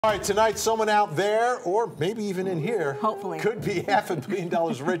All right, tonight, someone out there, or maybe even in here, hopefully, could be $500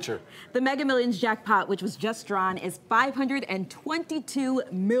 million richer. The Mega Millions jackpot, which was just drawn, is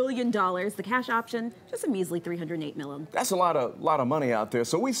 $522 million. The cash option, just a measly $308 million. That's a lot of money out there.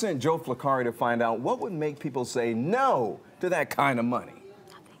 So we sent Joe Fliccari to find out what would make people say no to that kind of money.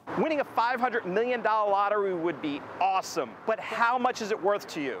 Winning a $500 million lottery would be awesome, but how much is it worth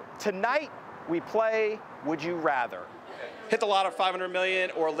to you? Tonight, we play Would You Rather. Hit the lotto, $500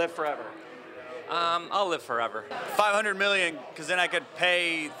 million, or live forever? I'll live forever. $500 million, because then I could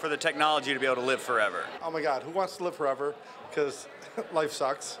pay for the technology to be able to live forever. Oh my God, who wants to live forever? Because life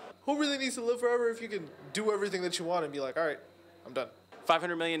sucks. Who really needs to live forever if you can do everything that you want and be like, all right, I'm done?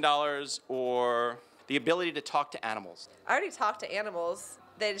 $500 million or the ability to talk to animals? I already talk to animals.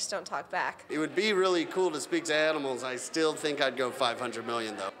 They just don't talk back. It would be really cool to speak to animals. I still think I'd go $500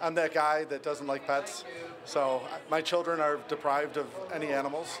 million, though. I'm that guy that doesn't like pets, so my children are deprived of any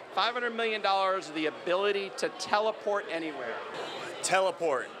animals. $500 million, the ability to teleport anywhere.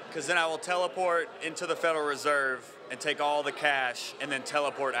 Teleport, because then I will teleport into the Federal Reserve and take all the cash and then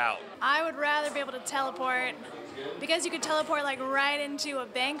teleport out. I would rather be able to teleport because you could teleport like right into a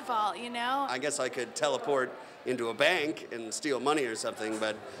bank vault, you know? I guess I could teleport into a bank and steal money or something,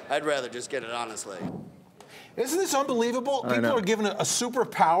 but I'd rather just get it honestly. Isn't this unbelievable? People are given a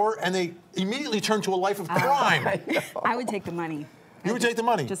superpower and they immediately turn to a life of crime. I would take the money. You would take the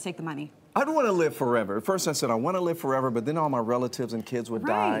money? Just take the money. I'd want to live forever. At first I said I want to live forever, but then all my relatives and kids would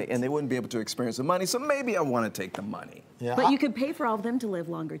die and they wouldn't be able to experience the money, so maybe I want to take the money. Yeah. But you could pay for all of them to live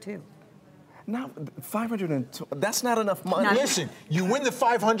longer, too. Now, that's not enough money. Listen, you win the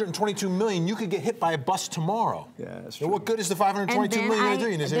 $522 million, you could get hit by a bus tomorrow. Yeah, that's So true. what good is the $522 million going to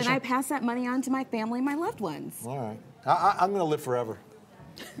do you? Then I pass that money on to my family and my loved ones. All right. I'm going to live forever.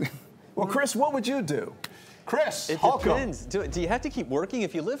 Well, Chris, what would you do? Chris, it depends. Do you have to keep working?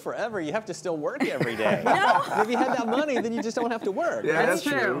 If you live forever, you have to still work every day. No. If you had that money, then you just don't have to work. Yeah, that's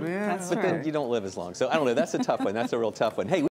true. Yeah, That's but then you don't live as long. So I don't know. That's a tough one. That's a real tough one. Hey.